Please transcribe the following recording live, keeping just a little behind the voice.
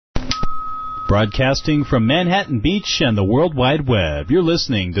Broadcasting from Manhattan Beach and the World Wide Web, you're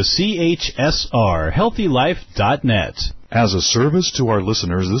listening to CHSR, HealthyLife.net. As a service to our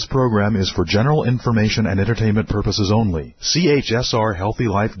listeners, this program is for general information and entertainment purposes only. CHSR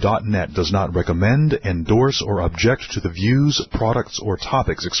HealthyLife.net does not recommend, endorse, or object to the views, products, or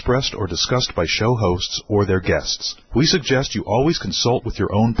topics expressed or discussed by show hosts or their guests. We suggest you always consult with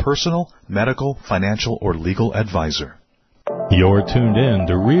your own personal, medical, financial, or legal advisor. You're tuned in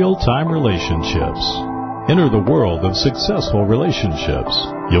to Real-Time Relationships. Enter the world of successful relationships.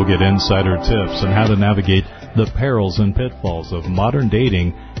 You'll get insider tips on how to navigate the perils and pitfalls of modern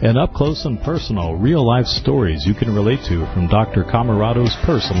dating and up-close and personal real-life stories you can relate to from Dr. Camarado's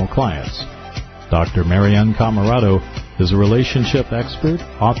personal clients. Dr. Marianne Camarado is a relationship expert,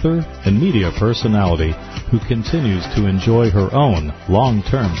 author, and media personality who continues to enjoy her own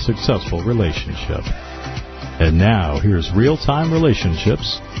long-term successful relationship. And now, here's Real-Time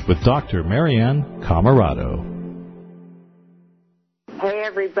Relationships with Dr. Marianne Camarado. Hey,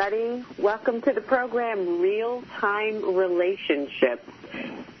 everybody. Welcome to the program, Real-Time Relationships.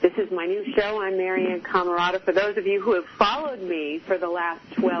 This is my new show. I'm Marianne Camarado. For those of you who have followed me for the last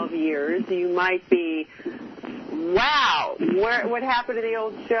 12 years, you might be, wow, what happened to the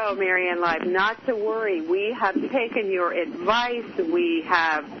old show, Marianne Live? Not to worry. We have taken your advice. We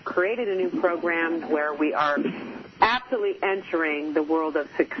have created a new program where we are absolutely entering the world of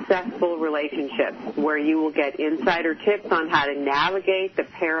successful relationships, where you will get insider tips on how to navigate the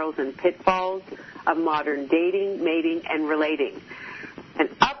perils and pitfalls of modern dating, mating, and relating. And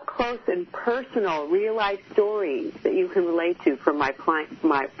up-close and personal real-life stories that you can relate to from my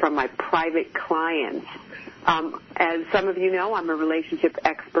private clients. As some of you know, I'm a relationship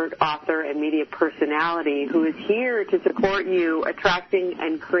expert, author, and media personality who is here to support you attracting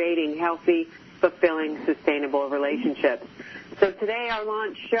and creating healthy, fulfilling, sustainable relationships. So today, our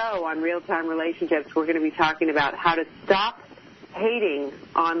launch show on Real-Time Relationships, we're going to be talking about how to stop hating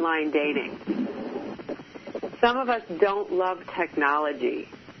online dating. Some of us don't love technology,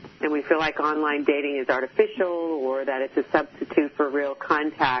 and we feel like online dating is artificial or that it's a substitute for real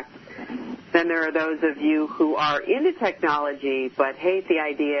contact. Then there are those of you who are into technology but hate the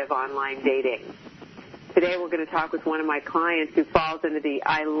idea of online dating. Today we're going to talk with one of my clients who falls into the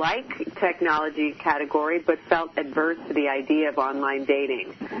I like technology category but felt adverse to the idea of online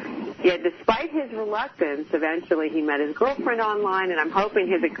dating. Yet despite his reluctance, eventually he met his girlfriend online, and I'm hoping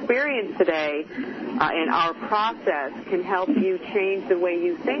his experience today in our process can help you change the way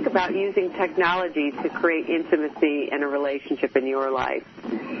you think about using technology to create intimacy in a relationship in your life.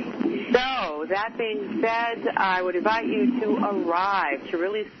 So, that being said, I would invite you to arrive, to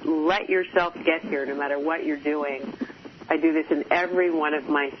really let yourself get here no matter what you're doing. I do this in every one of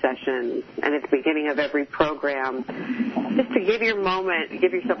my sessions and at the beginning of every program, just to give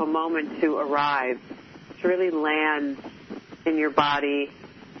yourself a moment to arrive, to really land in your body,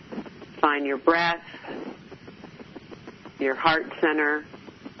 find your breath, your heart center,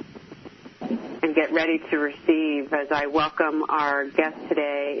 and get ready to receive as I welcome our guest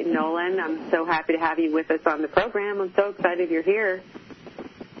today, Nolan. I'm so happy to have you with us on the program. I'm so excited you're here.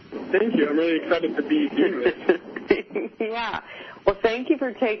 Thank you. I'm really excited to be doing this. Yeah. Well, thank you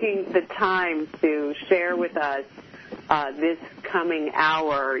for taking the time to share with us this coming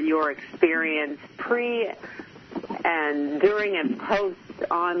hour your experience pre and during and post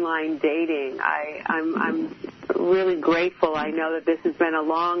online dating. I'm really grateful. I know that this has been a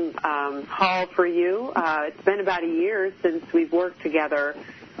long haul for you. It's been about a year since we've worked together.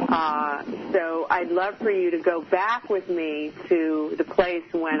 So I'd love for you to go back with me to the place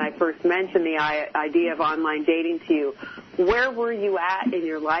when I first mentioned the idea of online dating to you. Where were you at in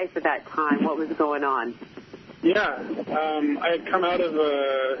your life at that time? What was going on? Yeah, I had come out of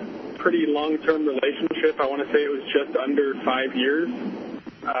a pretty long-term relationship. I want to say it was just under 5 years.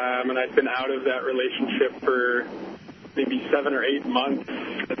 And I'd been out of that relationship for maybe 7 or 8 months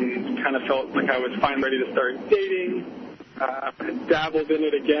and kind of felt like I was finally ready to start dating. Dabbled in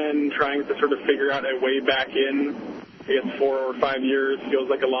it again, trying to sort of figure out a way back in. I guess 4 or 5 years feels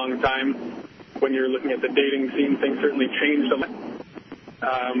like a long time. When you're looking at the dating scene, things certainly changed a lot.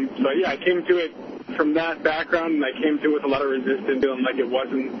 I came to it from that background, and I came to it with a lot of resistance, feeling like it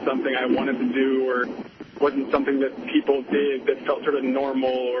wasn't something I wanted to do or wasn't something that people did that felt sort of normal,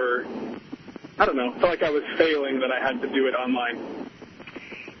 or I don't know, felt like I was failing that I had to do it online.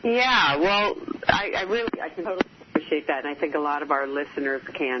 Yeah, well, I can totally appreciate that, and I think a lot of our listeners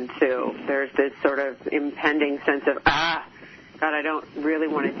can too. There's this sort of impending sense of, God, I don't really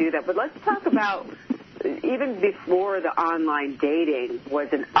want to do that. But let's talk about even before the online dating was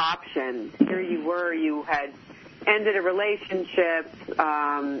an option. Here you were, you had ended a relationship,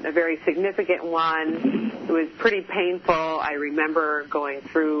 a very significant one. It was pretty painful. I remember going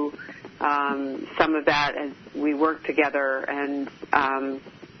through some of that as we worked together, and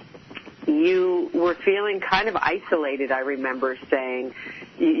you were feeling kind of isolated, I remember saying.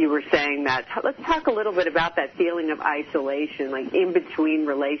 You were saying that. Let's talk a little bit about that feeling of isolation, like in between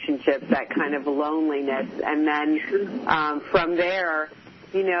relationships, that kind of loneliness. And then from there,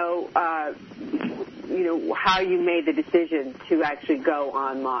 how you made the decision to actually go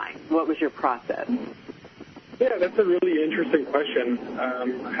online. What was your process? Yeah, that's a really interesting question.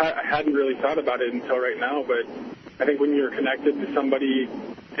 I hadn't really thought about it until right now, but I think when you're connected to somebody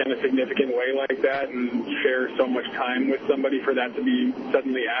in a significant way like that and share so much time with somebody, for that to be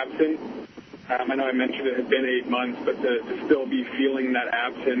suddenly absent, I know I mentioned it had been 8 months, but to still be feeling that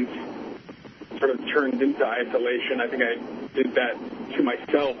absence sort of turned into isolation. I think I did that to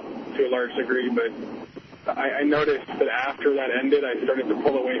myself to a large degree, but I noticed that after that ended, I started to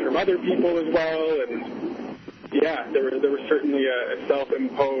pull away from other people as well, and yeah, there was certainly a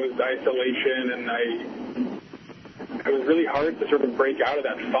self-imposed isolation, and it was really hard to sort of break out of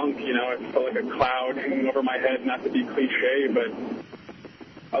that funk. It felt like a cloud hanging over my head, not to be cliche, but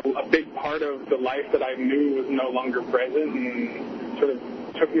a big part of the life that I knew was no longer present, and sort of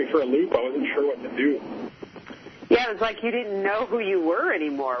took me for a loop. I wasn't sure what to do. Yeah, it was like you didn't know who you were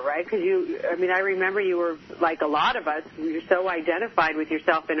anymore, right? Because I remember you were like a lot of us. You're so identified with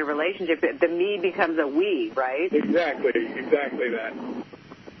yourself in a relationship that the me becomes a we, right? Exactly that.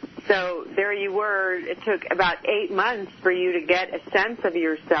 So there you were. It took about 8 months for you to get a sense of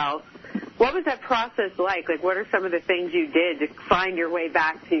yourself. What was that process like? Like, what are some of the things you did to find your way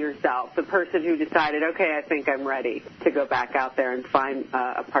back to yourself, the person who decided, okay, I think I'm ready to go back out there and find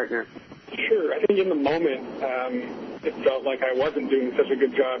a partner? Sure. I think in the moment, it felt like I wasn't doing such a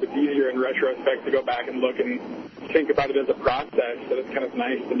good job. It's easier in retrospect to go back and look and think about it as a process. So it's kind of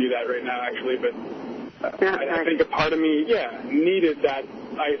nice to do that right now, actually. But I think a part of me, needed that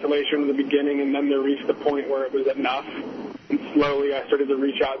isolation in the beginning, and then there reached the point where it was enough. And slowly I started to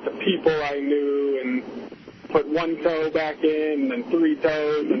reach out to people I knew and put one toe back in and 3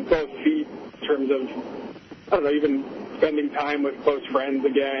 toes and both feet in terms of, even spending time with close friends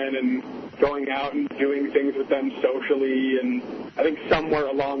again and going out and doing things with them socially. And I think somewhere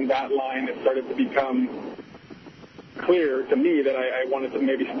along that line it started to become clear to me that I wanted to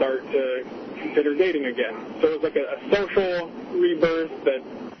maybe start to consider dating again. So it was like a social rebirth that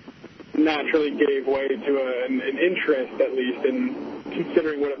naturally gave way to an interest, at least, in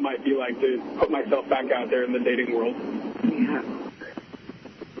considering what it might be like to put myself back out there in the dating world. Yeah.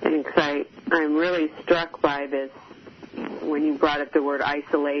 Thanks. I'm really struck by this when you brought up the word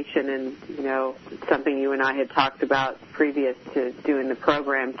isolation, and, it's something you and I had talked about previous to doing the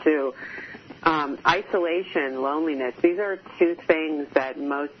program, too. Isolation, loneliness, these are two things that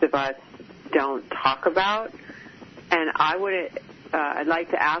most of us don't talk about. And I'd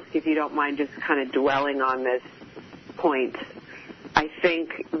like to ask if you don't mind just kind of dwelling on this point. I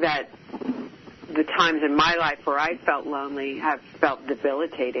think that the times in my life where I felt lonely have felt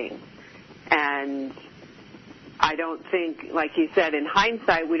debilitating. And I don't think, like you said, in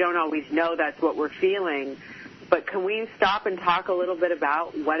hindsight, we don't always know that's what we're feeling. But can we stop and talk a little bit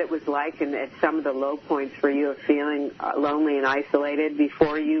about what it was like and at some of the low points for you of feeling lonely and isolated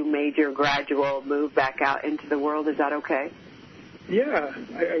before you made your gradual move back out into the world? Is that okay? Yeah.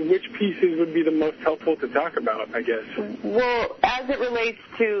 Which pieces would be the most helpful to talk about, I guess? Well, as it relates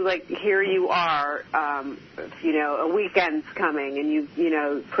to, like, here you are, a weekend's coming, and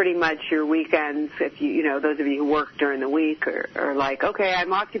you pretty much your weekends, if those of you who work during the week are like, okay,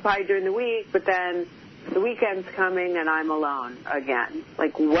 I'm occupied during the week, but then the weekend's coming and I'm alone again.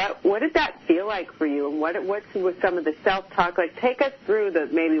 Like, what did that feel like for you? And what's with some of the self-talk? Like, take us through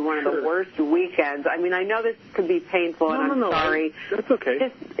maybe one of the worst weekends. I mean, I know this could be painful, and I'm sorry. That's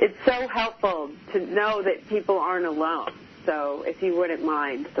okay. It's so helpful to know that people aren't alone. So if you wouldn't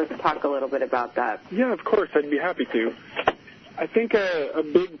mind, let's talk a little bit about that. Yeah, of course. I'd be happy to. I think a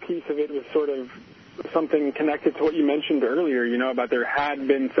big piece of it was sort of something connected to what you mentioned earlier, about there had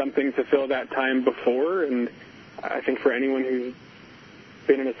been something to fill that time before. And I think for anyone who's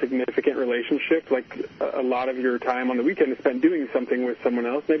been in a significant relationship, like a lot of your time on the weekend is spent doing something with someone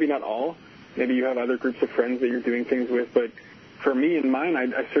else. Maybe not all. Maybe you have other groups of friends that you're doing things with. But for me and mine,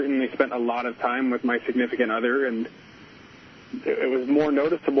 I certainly spent a lot of time with my significant other, and it was more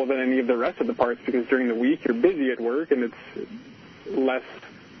noticeable than any of the rest of the parts because during the week you're busy at work and it's less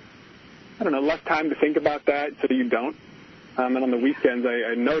time to think about that, so you don't. And on the weekends,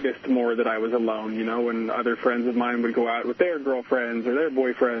 I noticed more that I was alone, when other friends of mine would go out with their girlfriends or their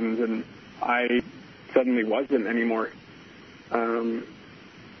boyfriends, and I suddenly wasn't anymore. And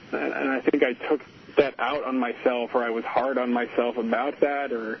I think I took that out on myself, or I was hard on myself about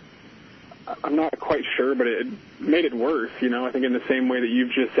that, or I'm not quite sure, but it made it worse. I think in the same way that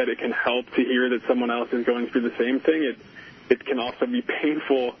you've just said it can help to hear that someone else is going through the same thing, it can also be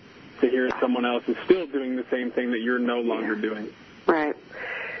painful to hear someone else is still doing the same thing that you're no longer doing. Right.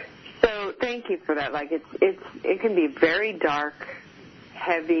 So thank you for that. Like it can be very dark,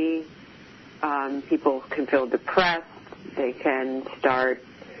 heavy. People can feel depressed. They can start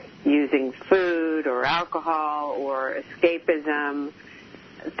using food or alcohol or escapism,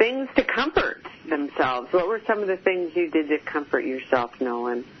 things to comfort themselves. What were some of the things you did to comfort yourself,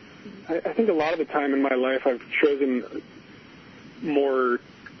 Nolan? I think a lot of the time in my life I've chosen more,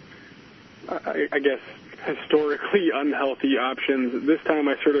 I guess, historically unhealthy options. This time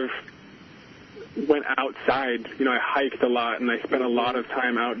I sort of went outside. I hiked a lot, and I spent a lot of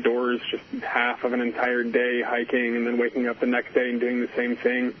time outdoors, just half of an entire day hiking, and then waking up the next day and doing the same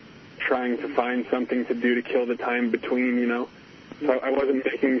thing, trying to find something to do to kill the time between, So I wasn't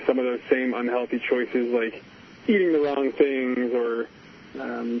making some of those same unhealthy choices, like eating the wrong things or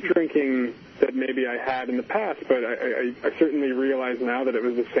drinking that maybe I had in the past, but I certainly realize now that it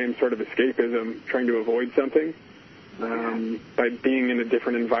was the same sort of escapism, trying to avoid something. By being in a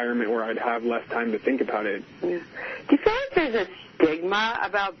different environment where I'd have less time to think about it. Yeah. Do you feel like there's a stigma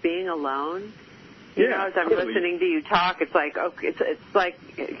about being alone? As I'm listening to you talk, it's like it's like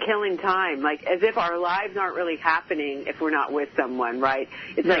killing time, like as if our lives aren't really happening if we're not with someone, right?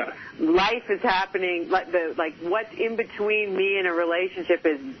 It's like life is happening, like what's in between me and a relationship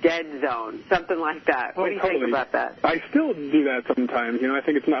is dead zone, something like that. What do you think about that? I still do that sometimes. I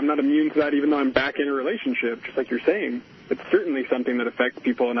think I'm not immune to that, even though I'm back in a relationship, just like you're saying. It's certainly something that affects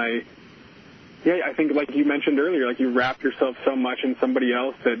people, and I think like you mentioned earlier, like you wrap yourself so much in somebody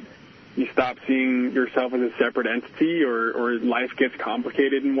else that you stop seeing yourself as a separate entity, or life gets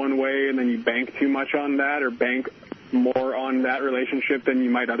complicated in one way, and then you bank too much on that, or bank more on that relationship than you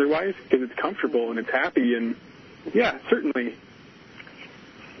might otherwise, because it's comfortable and it's happy, and certainly.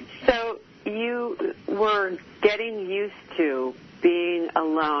 So you were getting used to being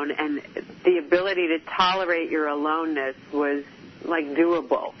alone, and the ability to tolerate your aloneness was like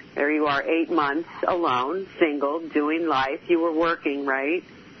doable. There you are, 8 months alone, single, doing life. You were working, right?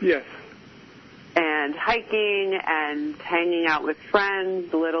 Yes. And hiking and hanging out with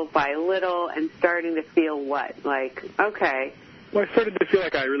friends little by little, and starting to feel what? Like, okay. Well, I started to feel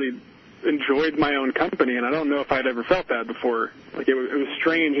like I really enjoyed my own company, and I don't know if I'd ever felt that before. Like it was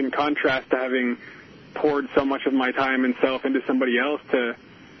strange in contrast to having poured so much of my time and self into somebody else to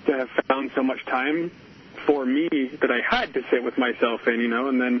have found so much time for me that I had to sit with myself in,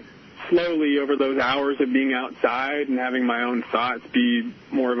 and then slowly over those hours of being outside and having my own thoughts be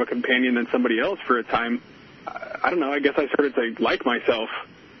more of a companion than somebody else for a time, I don't know, I guess I started to like myself.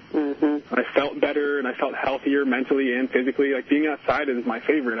 Mm-hmm. I felt better, and I felt healthier mentally and physically. Like being outside is my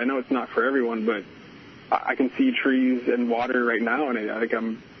favorite. I know it's not for everyone, but I can see trees and water right now, and I think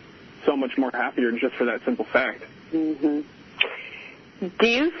I'm so much more happier just for that simple fact. Mm-hmm. Do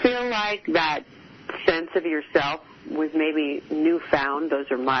you feel like that sense of yourself was maybe newfound,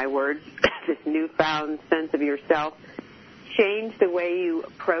 those are my words, this newfound sense of yourself changed the way you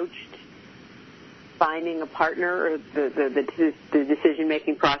approached finding a partner, or the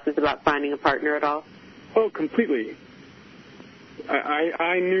decision-making process about finding a partner at all? Oh, completely.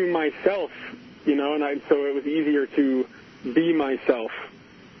 I knew myself, and so it was easier to be myself.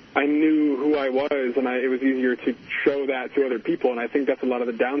 I knew who I was, and it was easier to show that to other people, and I think that's a lot of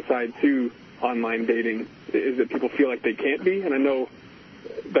the downside to online dating, is that people feel like they can't be, and I know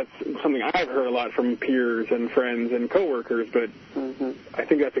that's something I've heard a lot from peers and friends and coworkers, but I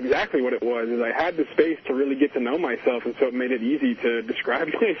think that's exactly what it was, is I had the space to really get to know myself, and so it made it easy to describe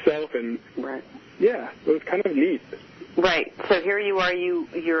myself, and it was kind of neat. Right. So here you are,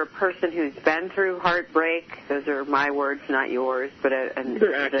 you're a person who's been through heartbreak. Those are my words, not yours, but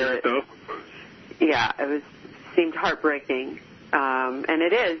they're accurate, though. Yeah, seemed heartbreaking. And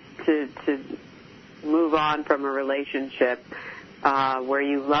it is to move on from a relationship where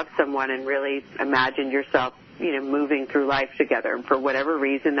you love someone and really imagine yourself, moving through life together. And for whatever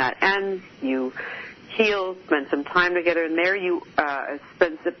reason that ends, you heal, spend some time together, and there you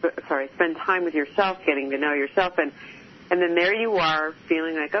spend time with yourself, getting to know yourself, and then there you are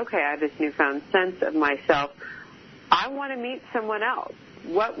feeling like, okay, I have this newfound sense of myself. I want to meet someone else.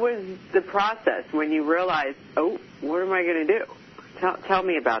 What was the process when you realized, oh, what am I going to do? Tell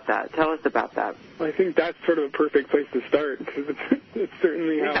me about that. Tell us about that. I think that's sort of a perfect place to start, because it's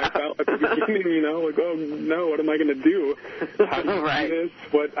certainly how I felt at the beginning, like, oh, no, what am I going to do? How do I do this?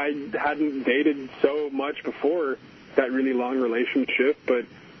 What I hadn't dated so much before that really long relationship, but,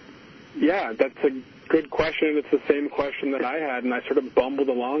 yeah, that's a good question. It's the same question that I had, and I sort of bumbled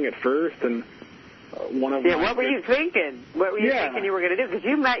along at first, and what were you thinking? What were you thinking you were going to do? Because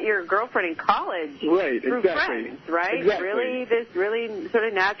you met your girlfriend in college through friends, right? Exactly. This really sort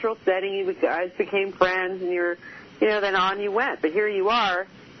of natural setting. You guys became friends, and then on you went. But here you are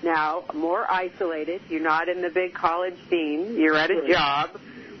now, more isolated. You're not in the big college scene. You're at a job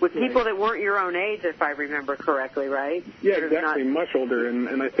with people that weren't your own age, if I remember correctly, right? Yeah, exactly. Much older,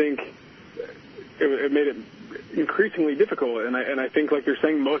 and I think it made it increasingly difficult, and I think, like you're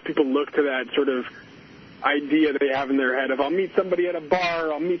saying, most people look to that sort of idea they have in their head of, I'll meet somebody at a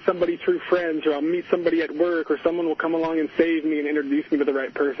bar, I'll meet somebody through friends, or I'll meet somebody at work, or someone will come along and save me and introduce me to the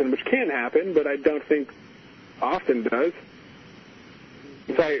right person, which can happen, but I don't think often does.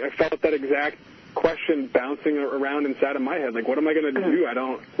 So I felt that exact question bouncing around inside of my head, like, what am I going to do? I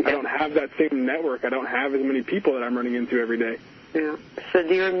don't have that same network. I don't have as many people that I'm running into every day. Yeah. So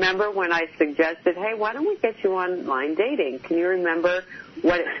do you remember when I suggested, hey, why don't we get you online dating? Can you remember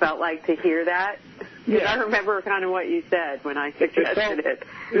what it felt like to hear that? Because I remember kind of what you said when I suggested it.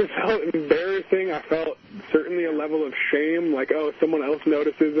 It felt embarrassing. I felt certainly a level of shame, like, oh, someone else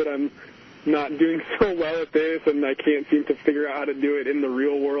notices that I'm not doing so well at this and I can't seem to figure out how to do it in the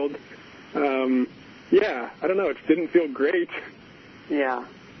real world. I don't know. It didn't feel great. Yeah.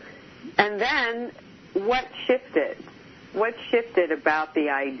 And then what shifted? What shifted about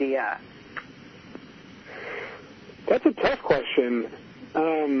the idea? That's a tough question.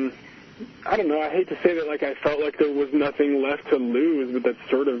 I don't know. I hate to say that, like, I felt like there was nothing left to lose, but that's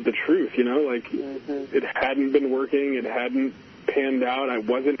sort of the truth, Like, it hadn't been working. It hadn't panned out. I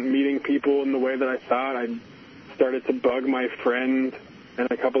wasn't meeting people in the way that I thought. I started to bug my friend and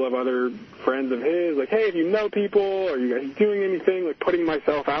a couple of other friends of his, like, hey, if you know people, are you guys doing anything? Like, putting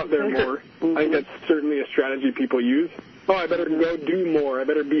myself out there more. I think that's certainly a strategy people use. Oh, I better go do more. I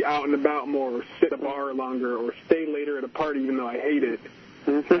better be out and about more, or sit at a bar longer, or stay later at a party even though I hate it.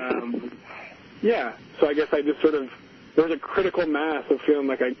 So I guess I just sort of, there was a critical mass of feeling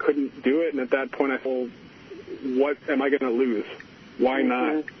like I couldn't do it, and at that point I thought, what am I going to lose? Why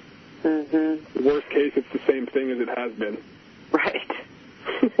not? Worst case, it's the same thing as it has been. Right.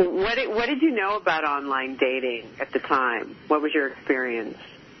 What did you know about online dating at the time? What was your experience?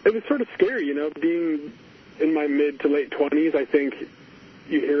 It was sort of scary, being in my mid to late 20s. I think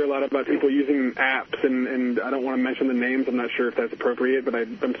you hear a lot about people using apps, and I don't want to mention the names. I'm not sure if that's appropriate, but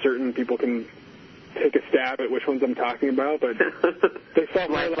I'm certain people can take a stab at which ones I'm talking about. But they felt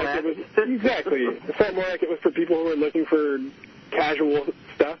more like it was It felt more like it was for people who were looking for casual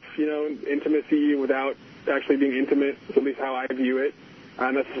stuff, intimacy without actually being intimate. That's at least how I view it.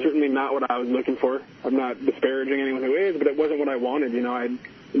 And that's certainly not what I was looking for. I'm not disparaging anyone who is, but it wasn't what I wanted. I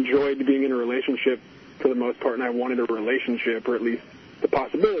enjoyed being in a relationship for the most part, and I wanted a relationship, or at least the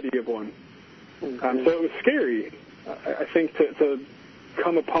possibility of one. So it was scary, I think, to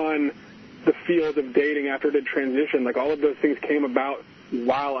come upon the field of dating after it had transitioned. Like, all of those things came about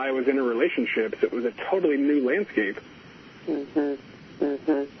while I was in a relationship. So it was a totally new landscape.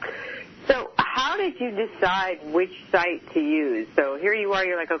 So how did you decide which site to use? So here you are,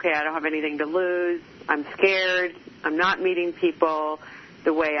 you're like, okay, I don't have anything to lose. I'm scared. I'm not meeting people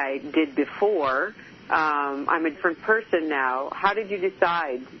the way I did before. I'm a different person now. How did you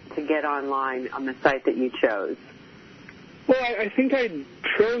decide to get online on the site that you chose? Well, I think I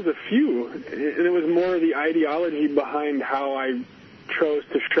chose a few, and it was more the ideology behind how I chose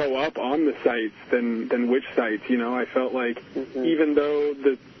to show up on the sites than which sites. I felt like even though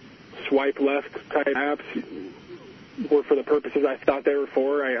the swipe left type apps were for the purposes I thought they were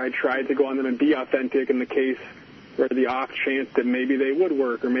for, I tried to go on them and be authentic in the case or the off chance that maybe they would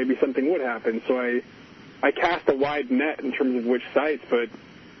work or maybe something would happen. So I cast a wide net in terms of which sites, but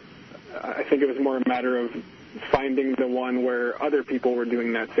I think it was more a matter of finding the one where other people were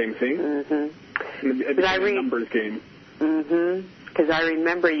doing that same thing. And it became a numbers game. Because I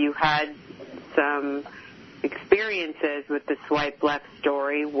remember you had some experiences with the swipe left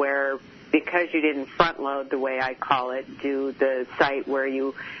story where, because you didn't front load the way I call it, do the site where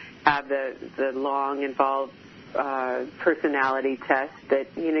you have the long involved personality test, that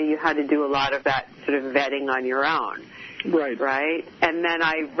you had to do a lot of that sort of vetting on your own. Right? And then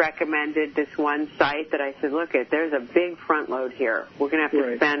I recommended this one site that I said, look, there's a big front load here. We're going to have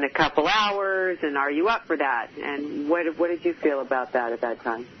to spend a couple hours, and are you up for that? And what did you feel about that at that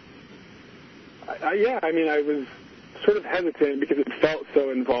time? I was sort of hesitant because it felt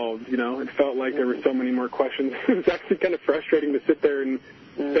so involved, you know. It felt like there were so many more questions. It was actually kind of frustrating to sit there and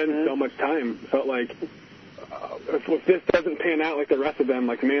spend so much time. It felt like if this doesn't pan out like the rest of them,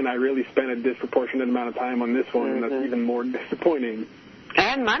 like, man, I really spent a disproportionate amount of time on this one, and that's even more disappointing.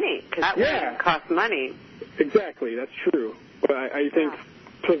 And money, because that one costs money. Exactly, that's true. But I think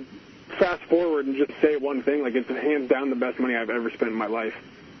to fast forward and just say one thing, like, it's hands down the best money I've ever spent in my life.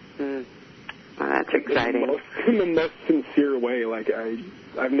 Well, that's exciting. In the most sincere way. Like,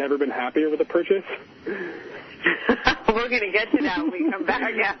 I've never been happier with a purchase. We're going to get to that when we come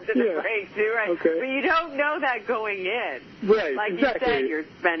back after the break, too, right? Okay. But you don't know that going in. Right, like exactly. you said, you're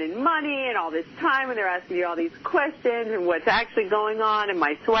spending money and all this time, and they're asking you all these questions and what's actually going on. And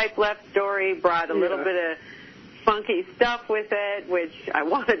my swipe left story brought a little bit of funky stuff with it, which I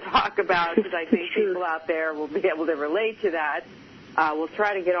want to talk about because I think people out there will be able to relate to that. We'll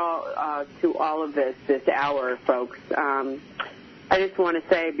try to get to all of this hour, folks. I just want to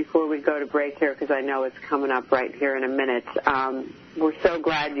say before we go to break here, because I know it's coming up right here in a minute, we're so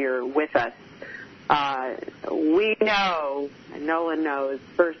glad you're with us. We know, and Nolan knows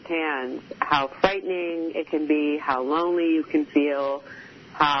firsthand, how frightening it can be, how lonely you can feel,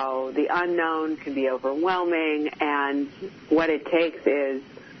 how the unknown can be overwhelming, and what it takes is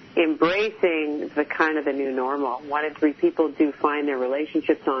embracing the kind of the new normal. 1 in 3 people do find their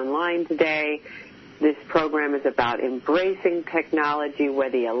relationships online today. This program is about embracing technology,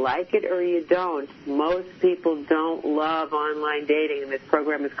 whether you like it or you don't. Most people don't love online dating, and this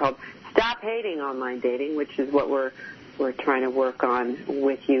program is called Stop Hating Online Dating, which is what we're trying to work on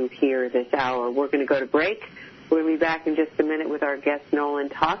with you here this hour. We're going to go to break. We're going to be back in just a minute with our guest, Nolan,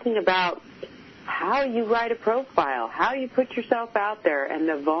 talking about how you write a profile, how you put yourself out there, and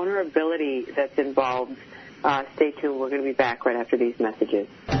the vulnerability that's involved. Stay tuned. We're going to be back right after these messages.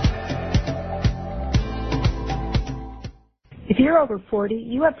 If you're over 40,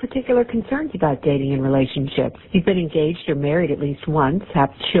 you have particular concerns about dating and relationships. You've been engaged or married at least once,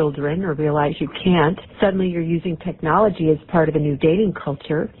 have children, or realize you can't. Suddenly you're using technology as part of a new dating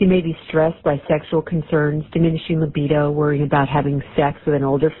culture. You may be stressed by sexual concerns, diminishing libido, worrying about having sex with an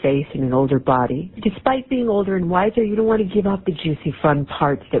older face and an older body. Despite being older and wiser, you don't want to give up the juicy, fun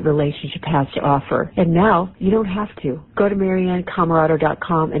parts that relationship has to offer. And now, you don't have to. Go to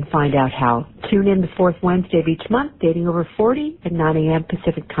MarianneCamarado.com and find out how. Tune in the fourth Wednesday of each month, Dating Over 40, at 9 a.m.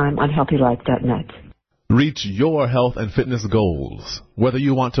 Pacific Time on HealthyLife.net. Reach your health and fitness goals. Whether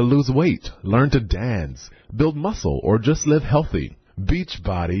you want to lose weight, learn to dance, build muscle, or just live healthy,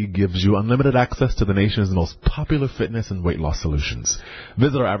 Beachbody gives you unlimited access to the nation's most popular fitness and weight loss solutions.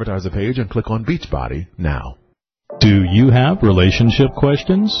 Visit our advertiser page and click on Beachbody now. Do you have relationship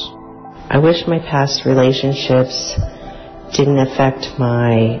questions? I wish my past relationships didn't affect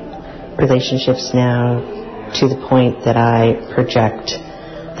my relationships now to the point that I project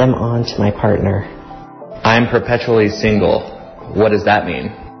them onto my partner. I'm perpetually single. What does that mean?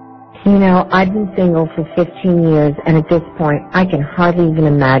 You know, I've been single for 15 years, and at this point, I can hardly even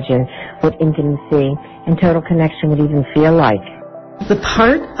imagine what intimacy and total connection would even feel like. The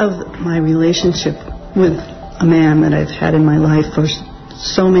part of my relationship with a man that I've had in my life for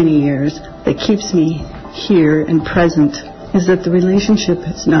so many years that keeps me here and present is that the relationship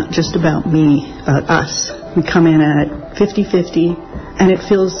is not just about me, about us. We come in at 50-50, and it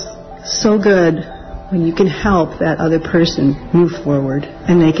feels so good when you can help that other person move forward,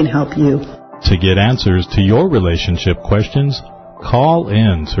 and they can help you. To get answers to your relationship questions, call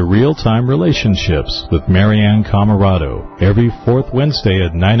in to Real Time Relationships with Marianne Camarado every fourth Wednesday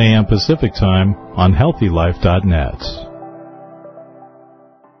at 9 a.m. Pacific Time on HealthyLife.net.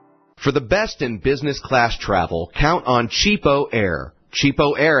 For the best in business class travel, count on Cheapo Air.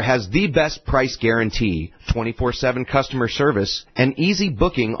 Cheapo Air has the best price guarantee, 24/7 customer service, and easy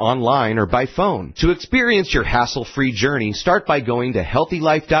booking online or by phone. To experience your hassle-free journey, start by going to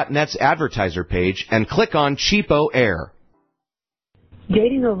HealthyLife.net's advertiser page and click on Cheapo Air.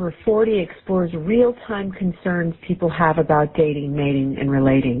 Dating Over 40 explores real-time concerns people have about dating, mating, and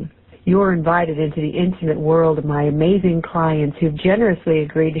relating. You're invited into the intimate world of my amazing clients who've generously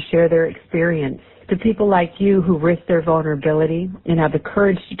agreed to share their experience. To people like you who risk their vulnerability and have the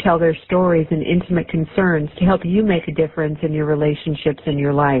courage to tell their stories and intimate concerns to help you make a difference in your relationships and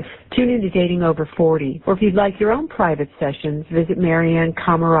your life. Tune in to Dating Over 40, or if you'd like your own private sessions, visit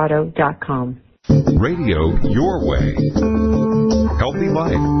MarianneCamarado.com. Radio your way.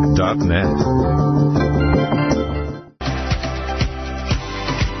 HealthyLife.net.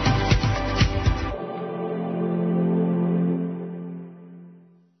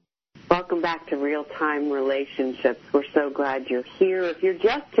 Welcome back to Real Time Relationships. We're so glad you're here. If you're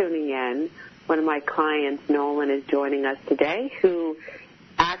just tuning in, one of my clients, Nolan, is joining us today, who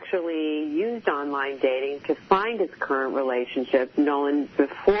actually used online dating to find his current relationship. Nolan,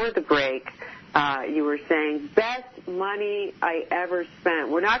 before the break, you were saying, best money I ever spent.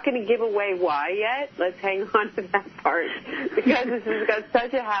 We're not going to give away why yet. Let's hang on to that part because this has got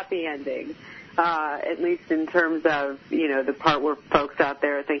such a happy ending, at least in terms of, the part where folks out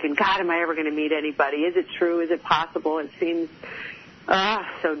there are thinking, God, am I ever going to meet anybody? Is it true? Is it possible? It seems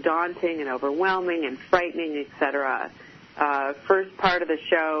so daunting and overwhelming and frightening, etc. First part of the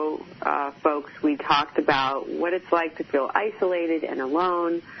show, folks, we talked about what it's like to feel isolated and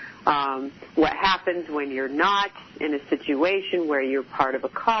alone, what happens when you're not in a situation where you're part of a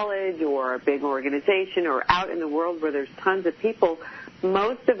college or a big organization or out in the world where there's tons of people.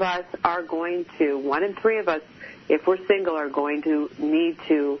 Most of us are going to, 1 in 3 of us, if we're single, are going to need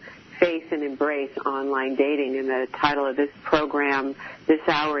to face and embrace online dating. And the title of this program this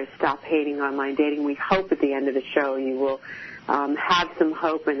hour is Stop Hating Online Dating. We hope at the end of the show you will have some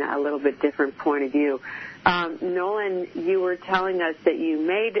hope and a little bit different point of view. Nolan, you were telling us that you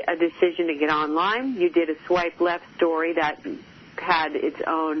made a decision to get online. You did a swipe left story that had its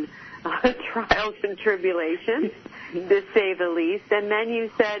own trials and tribulations, to say the least. And then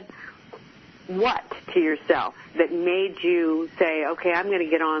you said what to yourself that made you say, okay, I'm going to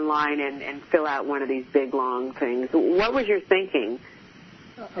get online and fill out one of these big, long things? What was your thinking?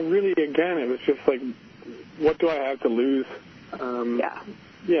 Really, again, it was just like, what do I have to lose?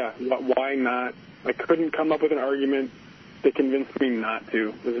 Why not? I couldn't come up with an argument that convinced me not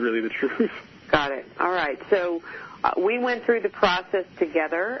to, was really the truth. Got it. All right. So we went through the process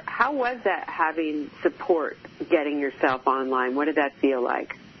together. How was that, having support, getting yourself online? What did that feel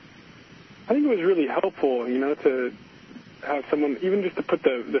like? I think it was really helpful, to have someone, even just to put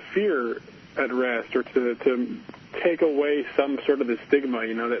the fear at rest, or to take away some sort of the stigma,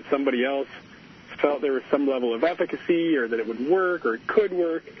 that somebody else felt there was some level of efficacy, or that it would work, or it could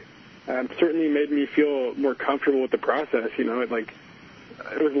work. Certainly made me feel more comfortable with the process. It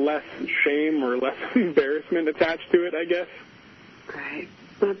was less shame or less embarrassment attached to it, I guess. Right.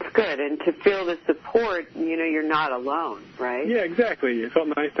 That's good. And to feel the support, you're not alone, right? Yeah, exactly. It felt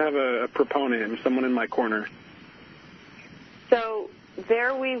nice to have a proponent, someone in my corner. So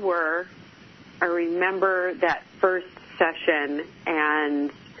there we were. I remember that first session,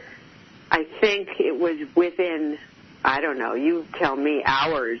 and I think it was within, I don't know, you tell me,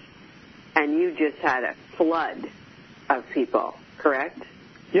 hours, and you just had a flood of people, correct?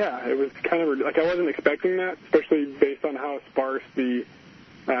 Yeah, it was kind of like I wasn't expecting that, especially based on how sparse the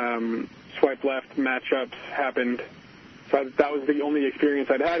swipe left matchups happened. So that was the only experience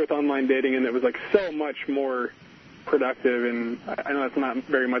I'd had with online dating, and it was like so much more productive. And I know that's not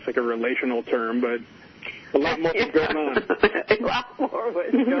very much like a relational term, but a lot more was going on. A lot more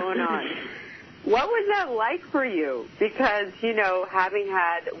was going on. What was that like for you? Because, having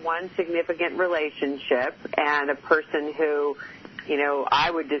had one significant relationship and a person who, I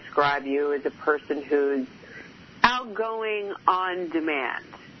would describe you as a person who's outgoing on demand.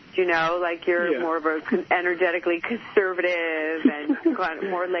 Like you're more of a energetically conservative and kind of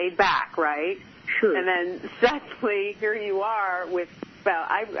more laid back, right? Sure. And then suddenly here you are with,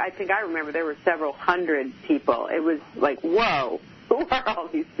 I think I remember there were several hundred people. It was like, whoa, who are all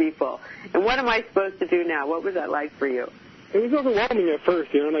these people? And what am I supposed to do now? What was that like for you? It was overwhelming at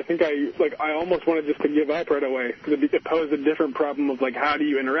first, and I think I almost wanted just to give up right away, because it posed a different problem of, how do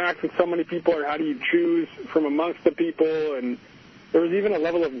you interact with so many people, or how do you choose from amongst the people, and there was even a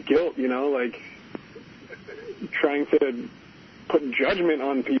level of guilt, trying to put judgment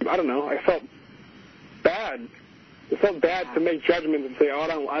on people. I don't know. I felt bad. It felt bad to make judgments and say,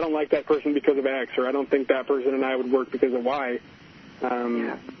 oh, I don't like that person because of X, or I don't think that person and I would work because of Y.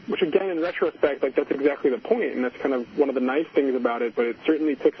 Which, again, in retrospect, that's exactly the point, and that's kind of one of the nice things about it, but it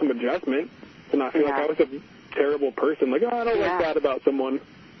certainly took some adjustment to not feel like I was a terrible person, I don't like that about someone.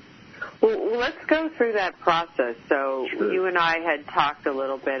 Well, let's go through that process. So you and I had talked a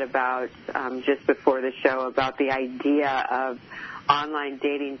little bit about, just before the show, about the idea of online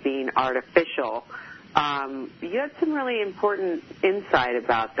dating being artificial. You had some really important insight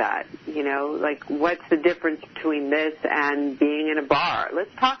about that, what's the difference between this and being in a bar?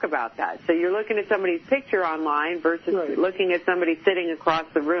 Let's talk about that. So you're looking at somebody's picture online versus looking at somebody sitting across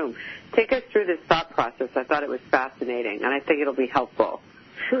the room. Take us through this thought process. I thought it was fascinating, and I think it'll be helpful.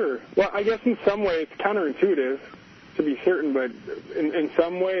 Sure. Well, I guess in some way it's counterintuitive, to be certain, but in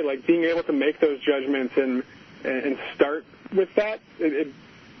some way, being able to make those judgments and start with that, it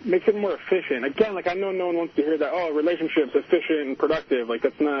makes it more efficient. Again, I know no one wants to hear that, relationships, efficient and productive.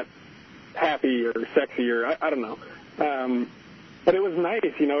 That's not happy or sexy or I don't know. But it was nice,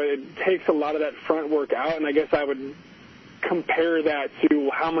 it takes a lot of that front work out, and I guess I would compare that to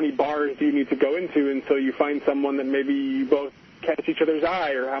how many bars do you need to go into until you find someone that maybe you both catch each other's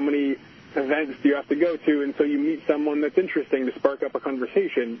eye, or how many events do you have to go to until you meet someone that's interesting to spark up a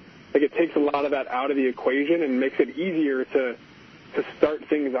conversation. Like, it takes a lot of that out of the equation and makes it easier to start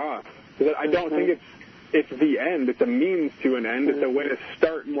things off. Because I don't think it's the end. It's a means to an end. It's a way to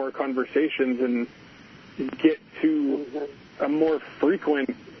start more conversations and get to a more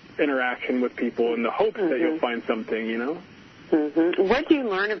frequent interaction with people in the hopes that you'll find something, What do you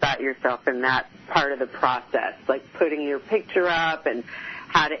learn about yourself in that part of the process, like putting your picture up and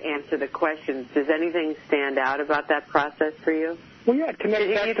how to answer the questions? Does anything stand out about that process for you? Well, yeah, it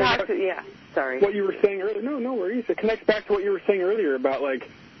connects back to what you were saying earlier. No worries. It connects back to what you were saying earlier about, like,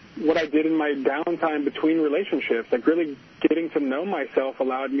 what I did in my downtime between relationships. Like, really getting to know myself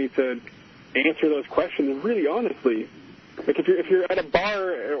allowed me to answer those questions really honestly. Like, if you're at a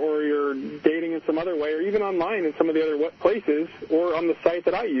bar or you're dating in some other way, or even online in some of the other places, or on the site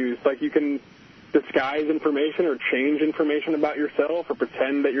that I use, like, you can disguise information or change information about yourself or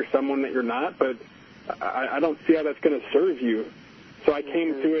pretend that you're someone that you're not, but I don't see how that's going to serve you. So I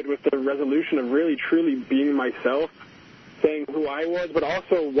came to it with the resolution of really, truly being myself, saying who I was, but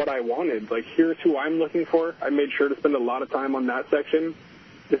also what I wanted. Like, here's who I'm looking for. I made sure to spend a lot of time on that section.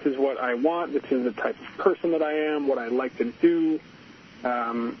 This is what I want. This is the type of person that I am, what I like to do.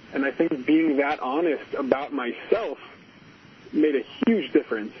 And I think being that honest about myself made a huge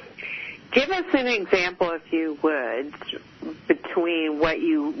difference. Give us an example, if you would, between what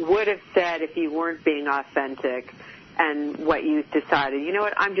you would have said if you weren't being authentic and what you decided, you know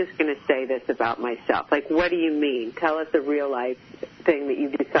what, I'm just going to say this about myself. Like, what do you mean? Tell us a real-life thing that you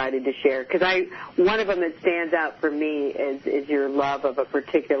decided to share. Because one of them that stands out for me is your love of a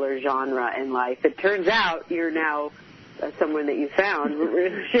particular genre in life. It turns out you're now someone that you found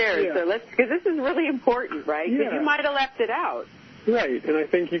shares. Yeah. So because this is really important, right? Because you might have left it out. Right, and I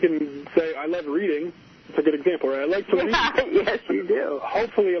think you can say, I love reading. It's a good example, right? I like to read. Yes, you do.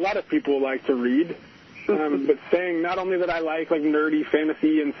 Hopefully a lot of people like to read. But saying not only that I like nerdy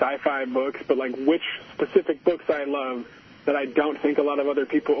fantasy and sci-fi books, but like which specific books I love that I don't think a lot of other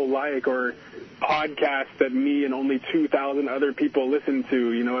people will like, or podcasts that me and only 2,000 other people listen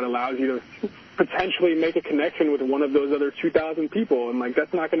to. It allows you to potentially make a connection with one of those other 2,000 people. And like,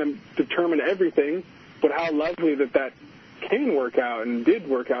 that's not going to determine everything, but how lovely that can work out and did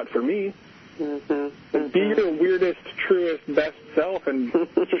work out for me. Be your weirdest, truest, best self and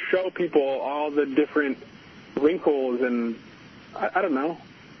show people all the different wrinkles and, I don't know,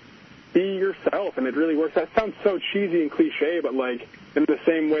 be yourself, and it really works. That sounds so cheesy and cliche, but like in the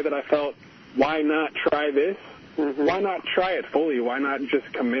same way that I felt, why not try this? Why not try it fully? Why not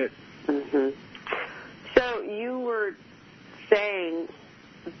just commit? So you were saying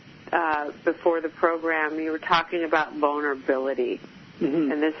before the program, you were talking about vulnerability.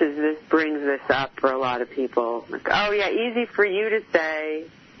 And this brings this up for a lot of people. Like, oh, yeah, easy for you to say,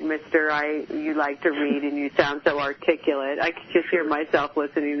 Mister, you like to read and you sound so articulate. I could just hear myself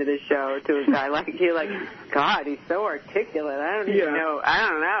listening to this show to a guy like you, like, God, he's so articulate. I don't even know. I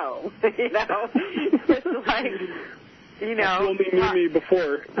don't know. It's like, You only knew me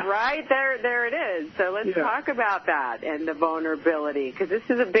before. Right? There it is. So let's talk about that and the vulnerability, because this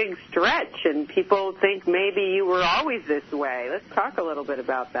is a big stretch, and people think maybe you were always this way. Let's talk a little bit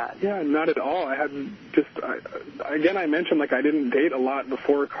about that. Yeah, not at all. I had I mentioned, I didn't date a lot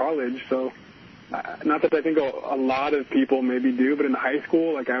before college, so not that I think a lot of people maybe do, but in high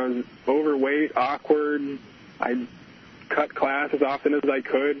school, I was overweight, awkward. I cut class as often as I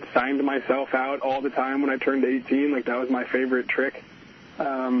could, signed myself out all the time when I turned 18. That was my favorite trick.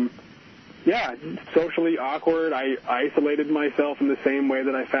 Socially awkward. I isolated myself in the same way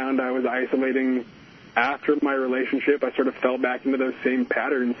that I found I was isolating after my relationship. I sort of fell back into those same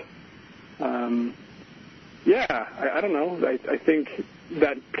patterns. I don't know. I think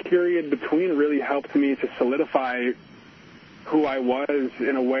that period between really helped me to solidify who I was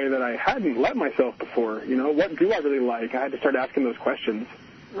in a way that I hadn't let myself before. What do I really like? I had to start asking those questions.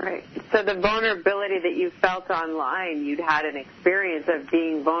 Right. So the vulnerability that you felt online, you'd had an experience of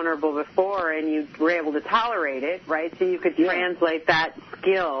being vulnerable before, and you were able to tolerate it, right? So you could translate that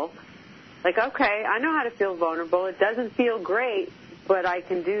skill. Like, okay, I know how to feel vulnerable. It doesn't feel great, but I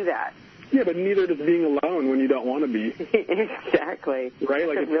can do that. Yeah, but neither does being alone when you don't want to be. Exactly. Right?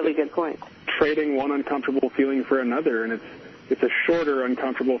 That's a really good point. Trading one uncomfortable feeling for another, and it's a shorter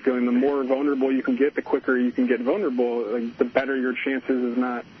uncomfortable feeling. The more vulnerable you can get, the quicker you can get vulnerable, the better your chances of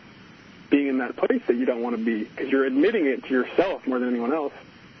not being in that place that you don't want to be, because you're admitting it to yourself more than anyone else.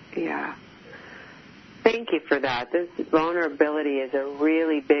 Yeah. Thank you for that. This vulnerability is a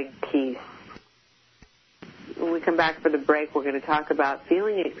really big piece. When we come back for the break, we're going to talk about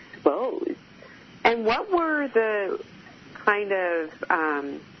feeling exposed. And what were the kind of,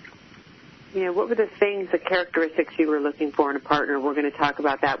 what were the things, the characteristics you were looking for in a partner? We're going to talk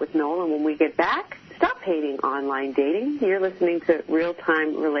about that with Noel. And when we get back, stop hating online dating. You're listening to Real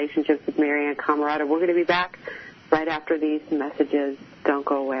Time Relationships with Marianne Camarado. We're going to be back right after these messages. Don't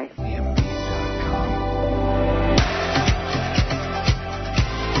go away.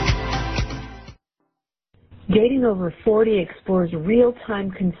 Dating Over 40 explores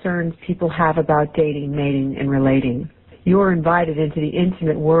real-time concerns people have about dating, mating, and relating. You're invited into the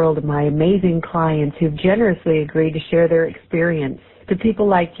intimate world of my amazing clients who've generously agreed to share their experience. To people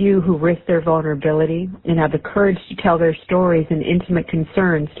like you who risk their vulnerability and have the courage to tell their stories and intimate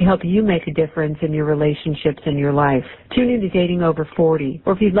concerns to help you make a difference in your relationships and your life. Tune in to Dating Over 40,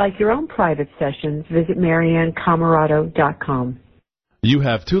 or if you'd like your own private sessions, visit MarianneCamarado.com. You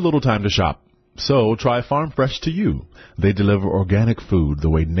have too little time to shop. So try Farm Fresh to You. They deliver organic food the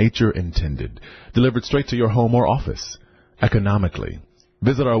way nature intended, delivered straight to your home or office, economically.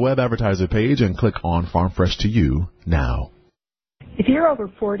 Visit our web advertiser page and click on Farm Fresh to You now. If you're over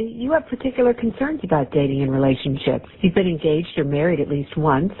 40, you have particular concerns about dating and relationships. You've been engaged or married at least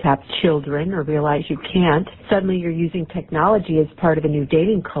once, have children, or realize you can't. Suddenly you're using technology as part of a new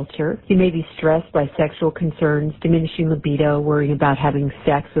dating culture. You may be stressed by sexual concerns, diminishing libido, worrying about having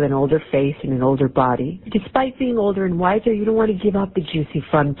sex with an older face and an older body. Despite being older and wiser, you don't want to give up the juicy,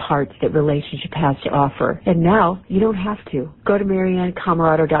 fun parts that relationship has to offer. And now, you don't have to. Go to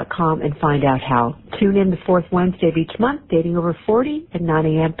MarianneCamarado.com and find out how. Tune in the fourth Wednesday of each month, Dating Over 40, at 9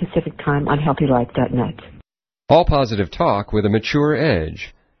 a.m. Pacific Time on HealthyLife.net. All positive talk with a mature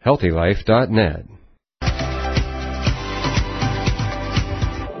edge. HealthyLife.net.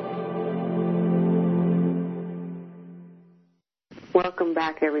 Welcome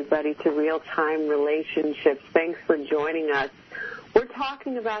back, everybody, to Real Time Relationships. Thanks for joining us. We're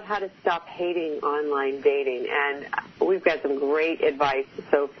talking about how to stop hating online dating, and we've got some great advice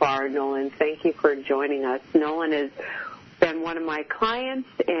so far, Nolan. Thank you for joining us. Nolan has been one of my clients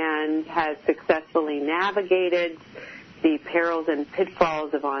and has successfully navigated the perils and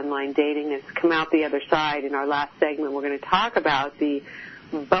pitfalls of online dating. Has come out the other side. In our last segment, we're going to talk about the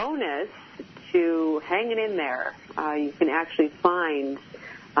bonus to hanging in there. You can actually find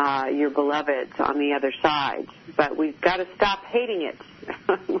your beloved on the other side, but we've got to stop hating it.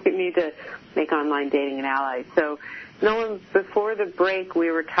 We need to make online dating an ally. So, Nolan, before the break,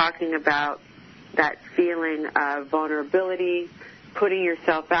 we were talking about that feeling of vulnerability, putting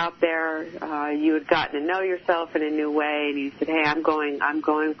yourself out there. You had gotten to know yourself in a new way, and you said, hey, I'm going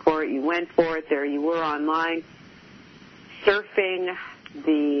for it. You went for it. There you were online, surfing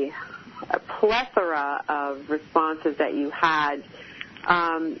the plethora of responses that you had.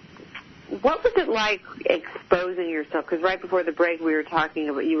 What was it like exposing yourself? Because right before the break we were talking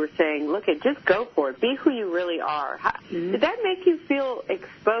about, you were saying, look, just go for it. Be who you really are. Did that make you feel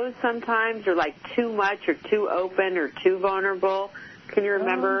exposed sometimes, or like too much or too open or too vulnerable? Can you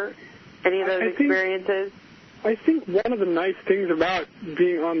remember any of those experiences? I think one of the nice things about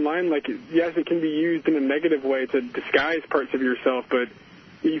being online, like, yes, it can be used in a negative way to disguise parts of yourself, but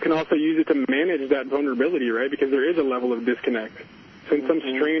you can also use it to manage that vulnerability, right? Because there is a level of disconnect. So in some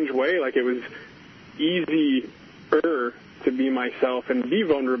strange way, like, it was easier to be myself and be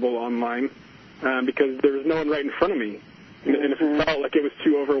vulnerable online because there was no one right in front of me. And if it felt like it was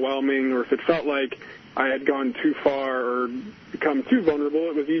too overwhelming, or if it felt like I had gone too far or become too vulnerable,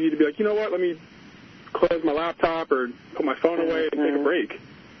 it was easy to be like, you know what, let me close my laptop or put my phone away and take a break.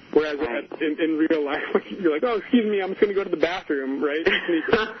 Whereas in real life, you're like, oh, excuse me, I'm just going to go to the bathroom, right?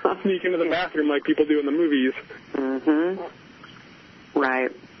 Sneak into the bathroom like people do in the movies.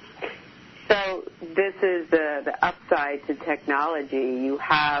 Right. So this is the upside to technology. You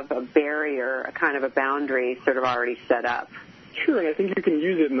have a barrier, a kind of a boundary sort of already set up. Sure, and I think you can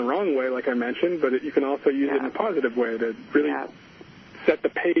use it in the wrong way, like I mentioned, but you can also use it in a positive way to really set the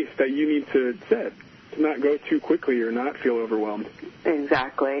pace that you need to set, to not go too quickly or not feel overwhelmed.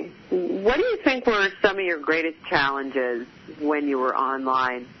 Exactly. What do you think were some of your greatest challenges when you were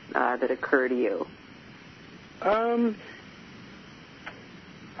online that occurred to you?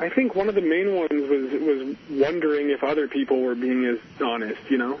 I think one of the main ones was wondering if other people were being as honest,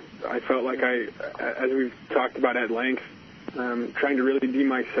 you know. I felt like as we've talked about at length, trying to really be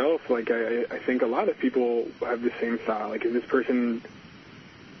myself, like I think a lot of people have the same style. Like, is this person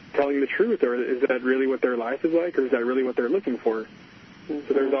telling the truth, or is that really what their life is like, or is that really what they're looking for?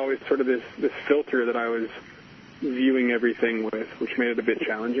 So there's always sort of this filter that I was viewing everything with, which made it a bit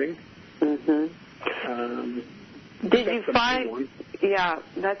challenging. Did you find? Yeah,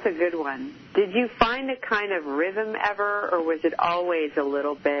 that's a good one. Did you find a kind of rhythm ever, or was it always a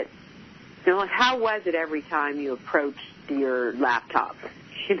little bit? You know, like how was it every time you approached your laptop?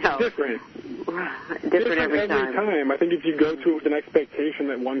 You know, different every time. I think if you go to it with an expectation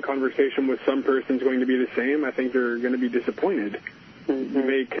that one conversation with some person is going to be the same, I think they're going to be disappointed. Mm-hmm. You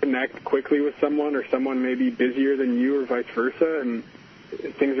may connect quickly with someone, or someone may be busier than you, or vice versa, and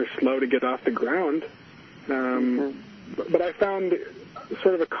things are slow to get off the ground. But I found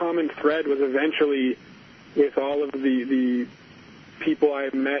sort of a common thread was eventually with all of the people I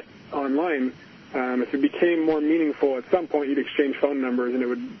met online. If it became more meaningful, at some point you'd exchange phone numbers, and it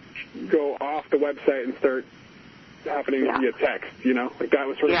would go off the website and start happening via text. You know, like that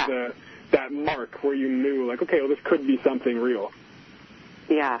was sort of that mark where you knew, like, okay, well, this could be something real.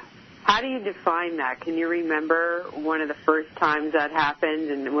 Yeah. How do you define that? Can you remember one of the first times that happened,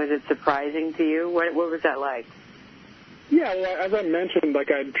 and was it surprising to you? What was that like? Yeah, well, as I mentioned, like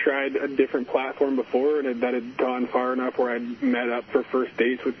I'd tried a different platform before, and that had gone far enough where I'd met up for first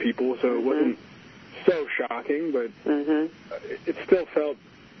dates with people, so it wasn't so shocking, but it still felt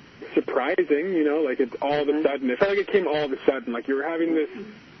surprising, you know, like it's all of a sudden. It felt like it came all of a sudden, like you were having this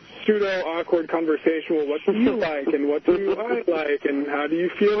pseudo-awkward conversation, well, what do you like, and what do I like, and how do you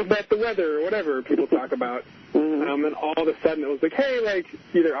feel about the weather, or whatever people talk about. And all of a sudden it was like, hey, like,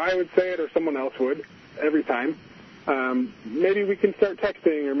 either I would say it or someone else would, every time. Maybe we can start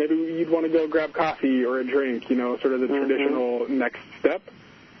texting, or maybe you'd want to go grab coffee or a drink, you know, sort of the traditional next step.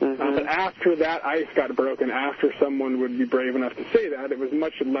 But after that ice got broken, after someone would be brave enough to say that, it was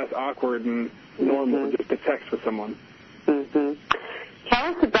much less awkward and normal just to text with someone. Tell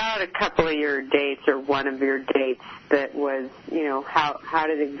us about a couple of your dates, or one of your dates that was, you know, how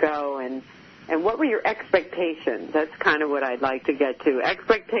did it go, and what were your expectations? That's kind of what I'd like to get to.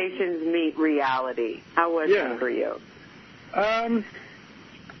 Expectations meet reality. How was that for you? I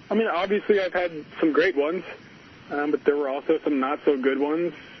mean, obviously I've had some great ones, but there were also some not so good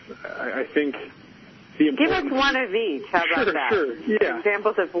ones. I think the important... Give us one of each. How about that? Sure, yeah.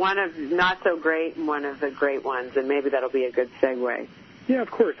 Examples of one of not so great and one of the great ones, and maybe that'll be a good segue. Yeah,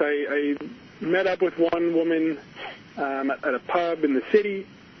 of course. I met up with one woman at a pub in the city,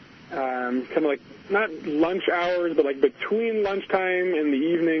 kind of like not lunch hours, but like between lunchtime and the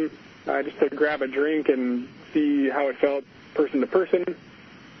evening, just to grab a drink and see how it felt person to person.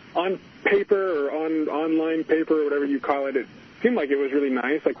 On paper or on online paper or whatever you call it, it seemed like it was really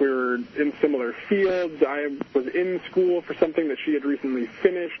nice. Like we were in similar fields. I was in school for something that she had recently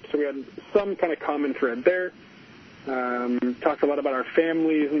finished, so we had some kind of common thread there. Talked a lot about our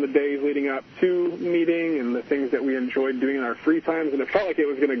families in the days leading up to meeting and the things that we enjoyed doing in our free times, and it felt like it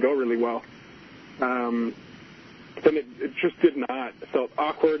was going to go really well. But then it just did not. It felt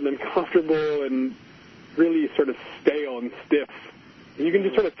awkward and uncomfortable and really sort of stale and stiff. And you can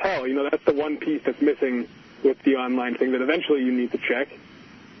just sort of tell, you know, that's the one piece that's missing with the online thing that eventually you need to check.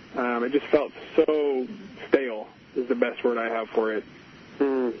 It just felt so stale is the best word I have for it.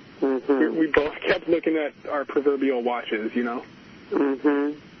 We both kept looking at our proverbial watches, you know.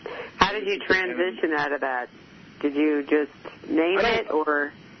 How did you transition out of that? Did you just name it,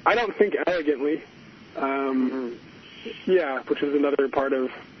 or? I don't think elegantly. Yeah, which is another part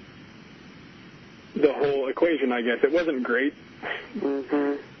of the whole equation, I guess. It wasn't great.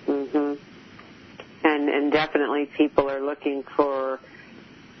 And definitely people are looking for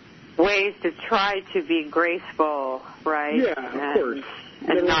ways to try to be graceful, right? Yeah, of course.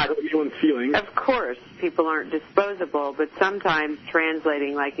 And not anyone's feelings. Of course, people aren't disposable, but sometimes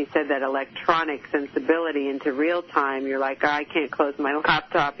translating, like you said, that electronic sensibility into real time, you're like, I can't close my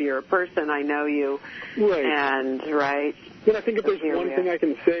laptop. You're a person. I know you. Right. And, right. But I think if there's one thing I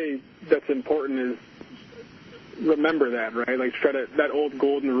can say that's important is remember that, right? Like try to, that old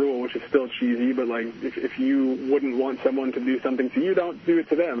golden rule, which is still cheesy, but like if you wouldn't want someone to do something to you, don't do it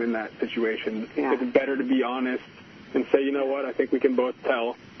to them in that situation. Yeah. It's better to be honest and say, you know what, I think we can both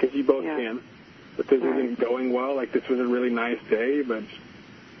tell, because you both can, that this isn't going well. Like, this was a really nice day, but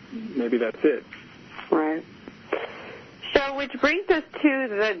maybe that's it. Right. So, which brings us to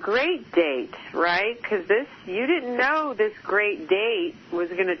the great date, right? Because you didn't know this great date was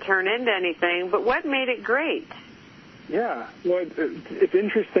going to turn into anything, but what made it great? Yeah. Well, it's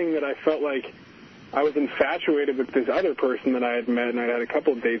interesting that I felt like I was infatuated with this other person that I had met and I had a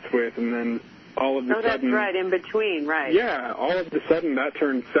couple dates with, and then all of a sudden... that's right, in between, right. Yeah, all of a sudden that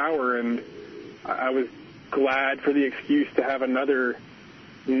turned sour, and I was glad for the excuse to have another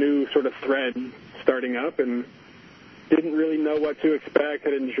new sort of thread starting up, and didn't really know what to expect.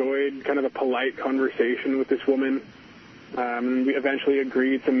 Had enjoyed kind of a polite conversation with this woman, and we eventually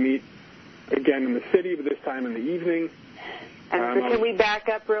agreed to meet again in the city, but this time in the evening. And so can we back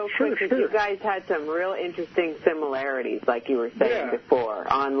up real quick? Because Sure. you guys had some real interesting similarities, like you were saying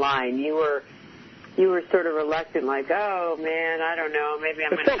before, online. You were sort of reluctant, like, oh, man, I don't know, maybe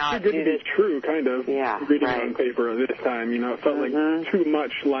I'm going to not do this. It felt too good to be true, kind of, reading it on paper this time. You know, it felt like too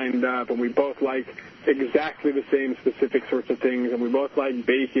much lined up, and we both liked exactly the same specific sorts of things, and we both liked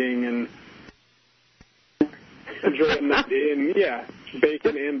baking and enjoying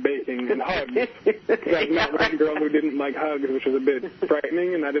bacon and baking and hugs. I've met one girl who didn't like hugs, which was a bit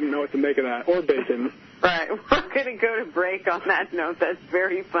frightening, and I didn't know what to make of that, or bacon. Right. We're going to go to break on that note. That's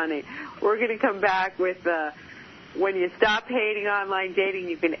very funny. We're going to come back with when you stop hating online dating,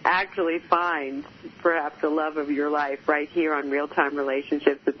 you can actually find perhaps the love of your life right here on Real Time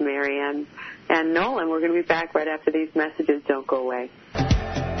Relationships with Marianne and Nolan. We're going to be back right after these messages. Don't go away.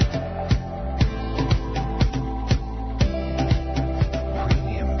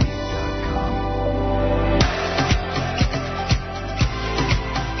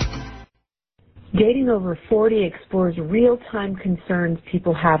 Dating Over 40 explores real-time concerns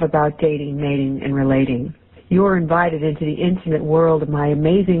people have about dating, mating, and relating. You're invited into the intimate world of my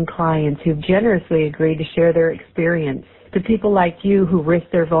amazing clients who've generously agreed to share their experience. The people like you who risk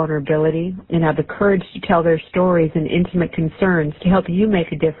their vulnerability and have the courage to tell their stories and intimate concerns to help you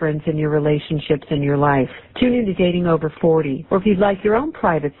make a difference in your relationships and your life. Tune in to Dating Over 40, or if you'd like your own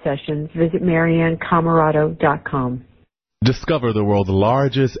private sessions, visit MarianneCamarado.com. Discover the world's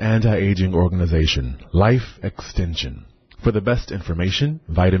largest anti-aging organization, Life Extension. For the best information,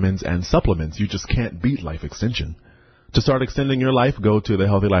 vitamins, and supplements, you just can't beat Life Extension. To start extending your life, go to the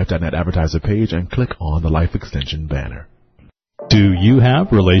HealthyLife.net advertiser page and click on the Life Extension banner. Do you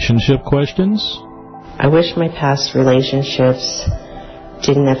have relationship questions? I wish my past relationships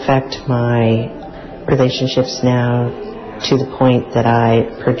didn't affect my relationships now to the point that I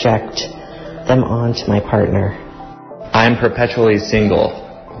project them onto my partner. I'm perpetually single.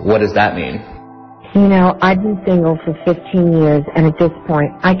 What does that mean? You know, I've been single for 15 years, and at this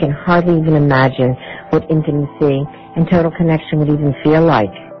point, I can hardly even imagine what intimacy and total connection would even feel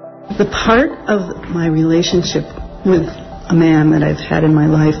like. The part of my relationship with a man that I've had in my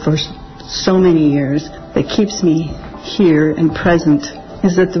life for so many years that keeps me here and present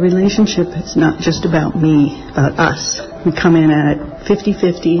is that the relationship is not just about me, about us. We come in at it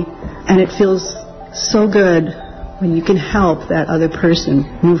 50-50, and it feels so good when you can help that other person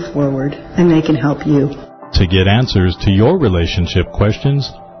move forward and they can help you. To get answers to your relationship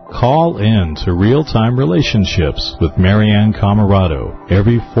questions, call in to Real Time Relationships with Marianne Camarado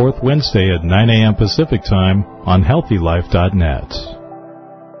every fourth Wednesday at 9 a.m. Pacific Time on HealthyLife.net.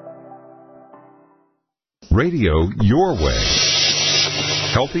 Radio your way.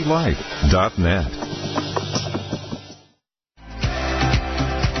 HealthyLife.net.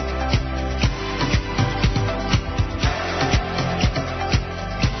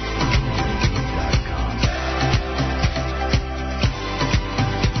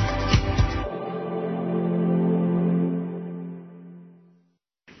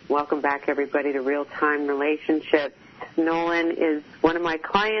 Welcome back, everybody, to Real Time Relationships. Nolan is one of my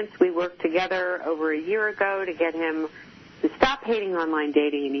clients. We worked together over a year ago to get him to stop hating online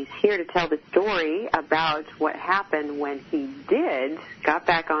dating, and he's here to tell the story about what happened when he got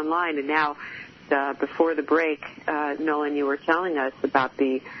back online. And now, before the break, Nolan, you were telling us about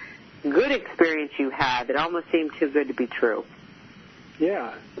the good experience you had that almost seemed too good to be true.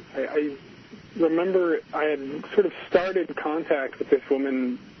 Yeah. I remember I had sort of started contact with this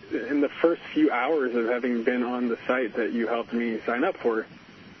woman in the first few hours of having been on the site that you helped me sign up for.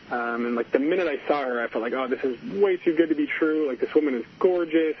 And, like, the minute I saw her, I felt like, oh, this is way too good to be true. Like, this woman is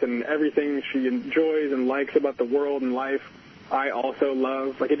gorgeous, and everything she enjoys and likes about the world and life, I also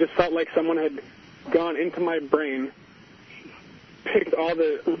love. Like, it just felt like someone had gone into my brain, picked all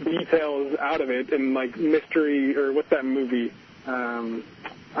the details out of it, and, like, mystery, or what's that movie? I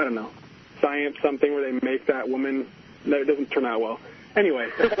don't know. Science something where they make that woman. No, it doesn't turn out well. Anyway,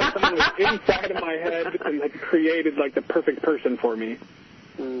 someone was inside of my head and had created, like, the perfect person for me.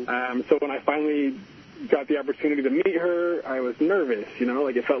 So when I finally got the opportunity to meet her, I was nervous, you know?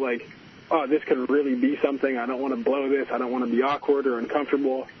 Like, it felt like, oh, this could really be something. I don't want to blow this. I don't want to be awkward or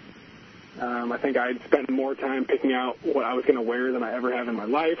uncomfortable. I think I had spent more time picking out what I was going to wear than I ever have in my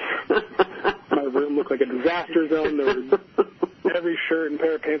life. My room looked like a disaster zone. There was every shirt and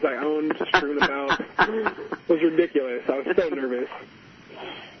pair of pants I owned strewn about. It was ridiculous. I was so nervous.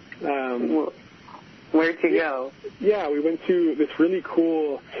 Where'd you go? Yeah, we went to this really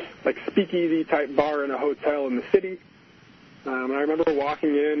cool, like, speakeasy-type bar in a hotel in the city. And I remember walking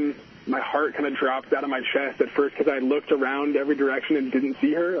in, my heart kind of dropped out of my chest at first because I looked around every direction and didn't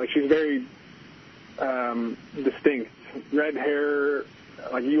see her. Like, she's very distinct. Red hair,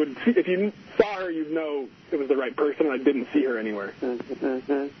 like you would see, if you saw her, you'd know it was the right person. I didn't see her anywhere.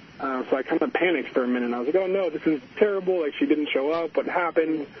 Mm-hmm. So I kind of panicked for a minute. And I was like, oh, no, this is terrible. Like, she didn't show up. What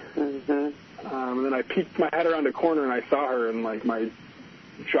happened? Mm-hmm. And then I peeked my head around a corner, and I saw her, and, like, my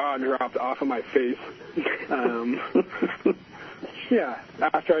jaw dropped off of my face. Yeah,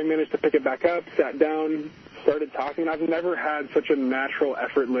 after I managed to pick it back up, sat down, started talking. I've never had such a natural,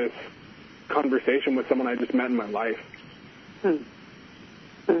 effortless conversation with someone I just met in my life.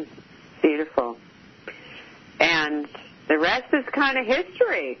 Beautiful. And the rest is kind of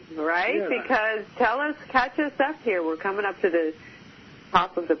history, right? Yeah. Because catch us up here. We're coming up to the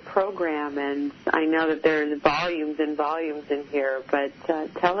top of the program, and I know that there's volumes and volumes in here, but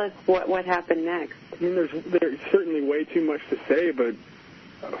tell us what happened next. I mean, there's certainly way too much to say, but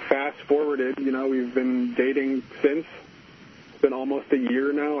fast forwarded, we've been dating since. It's been almost a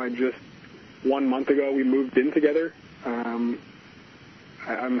year now. 1 month ago, we moved in together.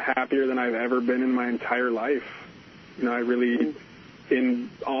 I'm happier than I've ever been in my entire life. I really, in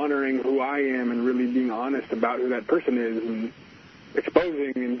honoring who I am and really being honest about who that person is and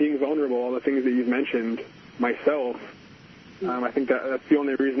exposing and being vulnerable, all the things that you've mentioned, myself, I think that's the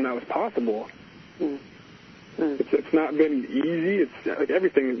only reason that was possible. It's not been easy. It's like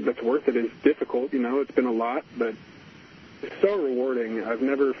everything that's worth it is difficult, it's been a lot, but it's so rewarding. I've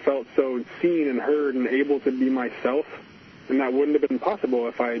never felt so seen and heard and able to be myself, and that wouldn't have been possible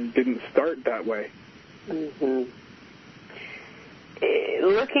if I didn't start that way. Mm-hmm.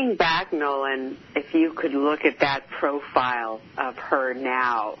 Looking back, Nolan, if you could look at that profile of her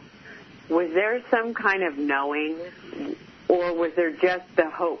now, was there some kind of knowing, or was there just the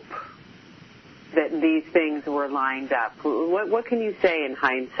hope that these things were lined up? What can you say in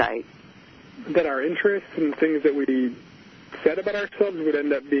hindsight? That our interests and things that we said about ourselves would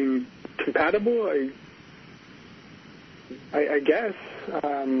end up being compatible? I guess.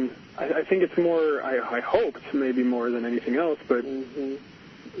 I think it's more, I hoped maybe more than anything else, but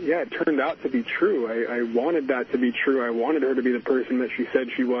yeah, it turned out to be true. I wanted that to be true. I wanted her to be the person that she said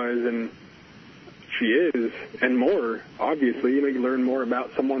she was, and she is, and more, obviously. You learn more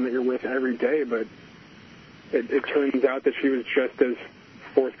about someone that you're with every day, but it turns out that she was just as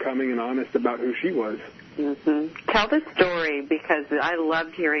forthcoming and honest about who she was. Tell the story, because I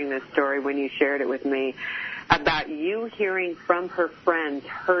loved hearing this story when you shared it with me, about you hearing from her friends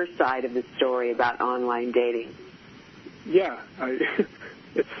her side of the story about online dating. Yeah,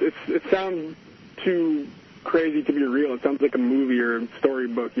 it sounds too crazy to be real. It sounds like a movie or a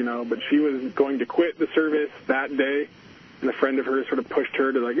storybook, but she was going to quit the service that day, and a friend of hers sort of pushed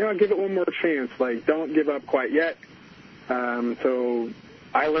her to give it one more chance, don't give up quite yet. So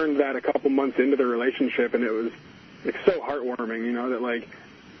I learned that a couple months into the relationship, and it was so heartwarming, that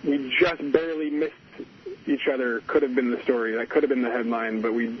we just barely missed each other. Could have been the story. That could have been the headline,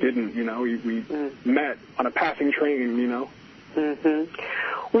 but we didn't, we met on a passing train,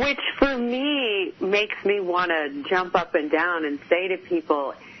 Which for me makes me want to jump up and down and say to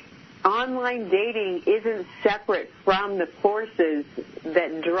people, online dating isn't separate from the forces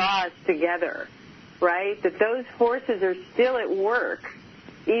that draw us together, right? That those forces are still at work,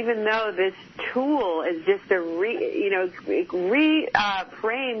 even though this tool is just it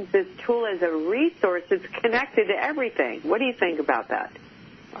reframes this tool as a resource that's connected to everything. What do you think about that?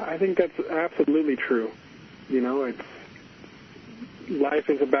 I think that's absolutely true. Life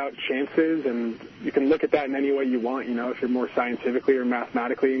is about chances, and you can look at that in any way you want, if you're more scientifically or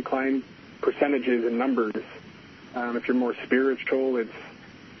mathematically inclined, percentages and numbers. If you're more spiritual, it's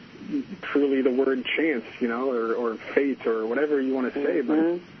truly the word chance, or fate, or whatever you want to say,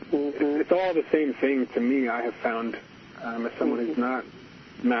 but it's all the same thing to me, I have found, as someone who's not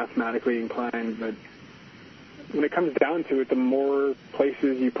mathematically inclined. But when it comes down to it, the more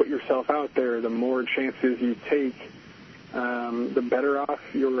places you put yourself out there, the more chances you take, the better off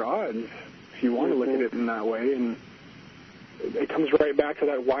your odds, if you want to look at it in that way. And it comes right back to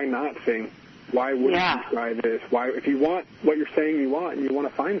that why not thing. Why wouldn't you try this? Why, if you want what you're saying you want and you want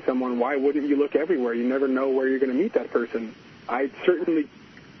to find someone, why wouldn't you look everywhere? You never know where you're going to meet that person. I certainly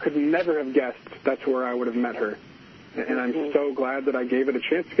could never have guessed that's where I would have met her. And I'm so glad that I gave it a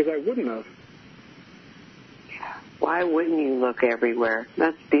chance, because I wouldn't have. Why wouldn't you look everywhere?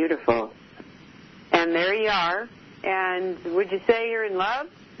 That's beautiful. And there you are. And would you say you're in love,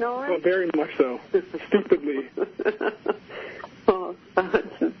 Nolan? Well, very much so. Stupidly. Well,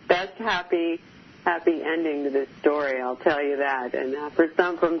 that's happy ending to this story, I'll tell you that. And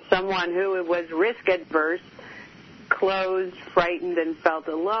from someone who was risk adverse, closed, frightened, and felt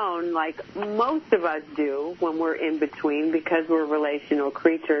alone like most of us do when we're in between because we're relational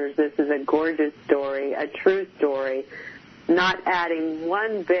creatures. This is a gorgeous story, a true story, not adding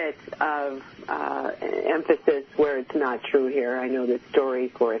one bit of emphasis where it's not true here. I know this story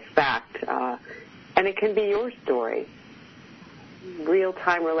for a fact, and it can be your story.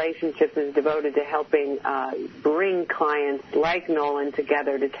 Real-Time Relationships is devoted to helping bring clients like Nolan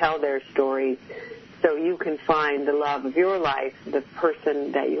together to tell their stories so you can find the love of your life, the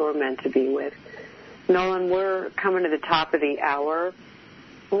person that you're meant to be with. Nolan, we're coming to the top of the hour.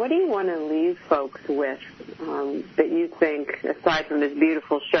 What do you want to leave folks with that you think, aside from this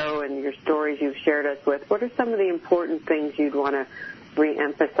beautiful show and your stories you've shared us with, what are some of the important things you'd want to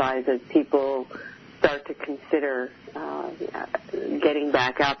re-emphasize as people start to consider getting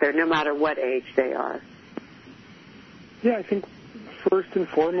back out there, no matter what age they are? Yeah, I think first and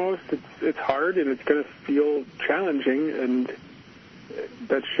foremost, it's hard and it's going to feel challenging, and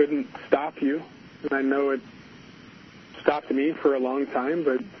that shouldn't stop you. And I know it stopped me for a long time,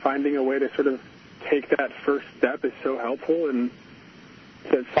 but finding a way to sort of take that first step is so helpful, and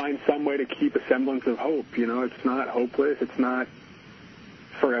to find some way to keep a semblance of hope. You know, it's not hopeless. It's not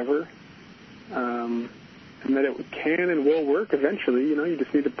forever. And that it can and will work eventually. You know, you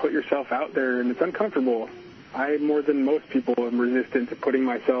just need to put yourself out there, and it's uncomfortable. I, more than most people, am resistant to putting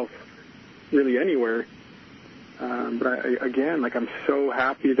myself really anywhere. But again, I'm so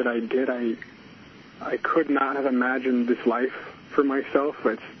happy that I did. I could not have imagined this life for myself.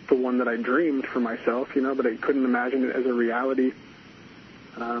 It's the one that I dreamed for myself, you know, but I couldn't imagine it as a reality.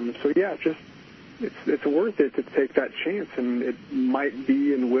 So yeah, it's worth it to take that chance, and it might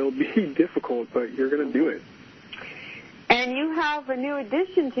be and will be difficult, but you're going to do it. And you have a new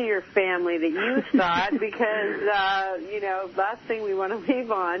addition to your family that you thought, because, last thing we want to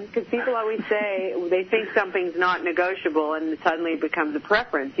leave on, because people always say they think something's not negotiable and suddenly it becomes a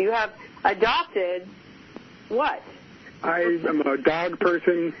preference. You have adopted what? I am a dog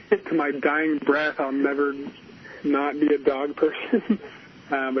person. To my dying breath, I'll never not be a dog person.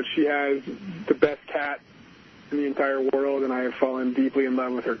 But she has the best cat in the entire world, and I have fallen deeply in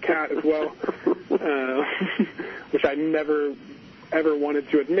love with her cat as well, which I never, ever wanted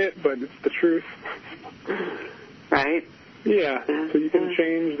to admit, but it's the truth. Right? Yeah, so you can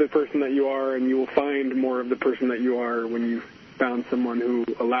change the person that you are, and you will find more of the person that you are when you found someone who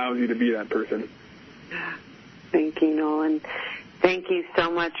allows you to be that person. Thank you, Nolan. Thank you so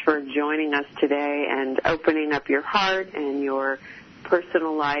much for joining us today and opening up your heart and your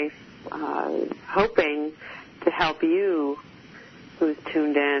personal life, hoping to help you who's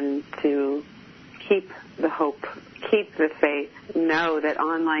tuned in to keep the hope, keep the faith, know that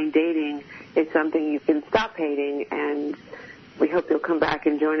online dating is something you can stop hating, and we hope you'll come back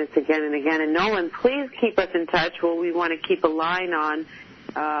and join us again and again. And Nolan, please keep us in touch. Well, we want to keep a line on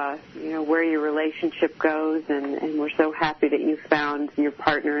where your relationship goes, and we're so happy that you found your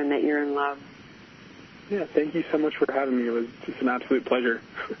partner and that you're in love. Yeah, thank you so much for having me. It was just an absolute pleasure.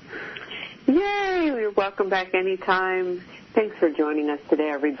 Yay! You're welcome back anytime. Thanks for joining us today,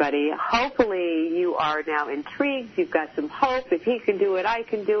 everybody. Hopefully you are now intrigued. You've got some hope. If he can do it, I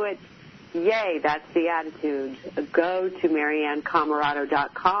can do it. Yay, that's the attitude. Go to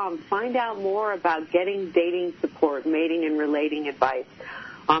MarianneCamarado.com. Find out more about getting dating support, mating and relating advice.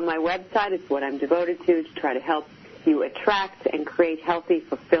 On my website, it's what I'm devoted to try to help you attract and create healthy,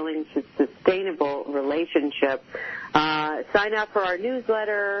 fulfilling, sustainable relationship. Sign up for our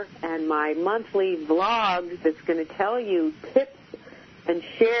newsletter and my monthly vlog that's going to tell you tips and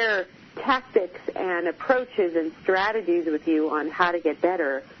share tactics and approaches and strategies with you on how to get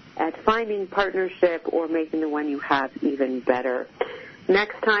better at finding partnership or making the one you have even better.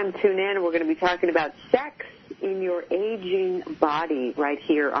 Next time, tune in. We're going to be talking about sex in your aging body right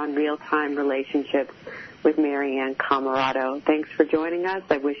here on Real-Time Relationships with Marianne Camarado. Thanks for joining us.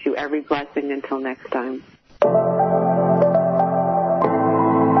 I wish you every blessing until next time.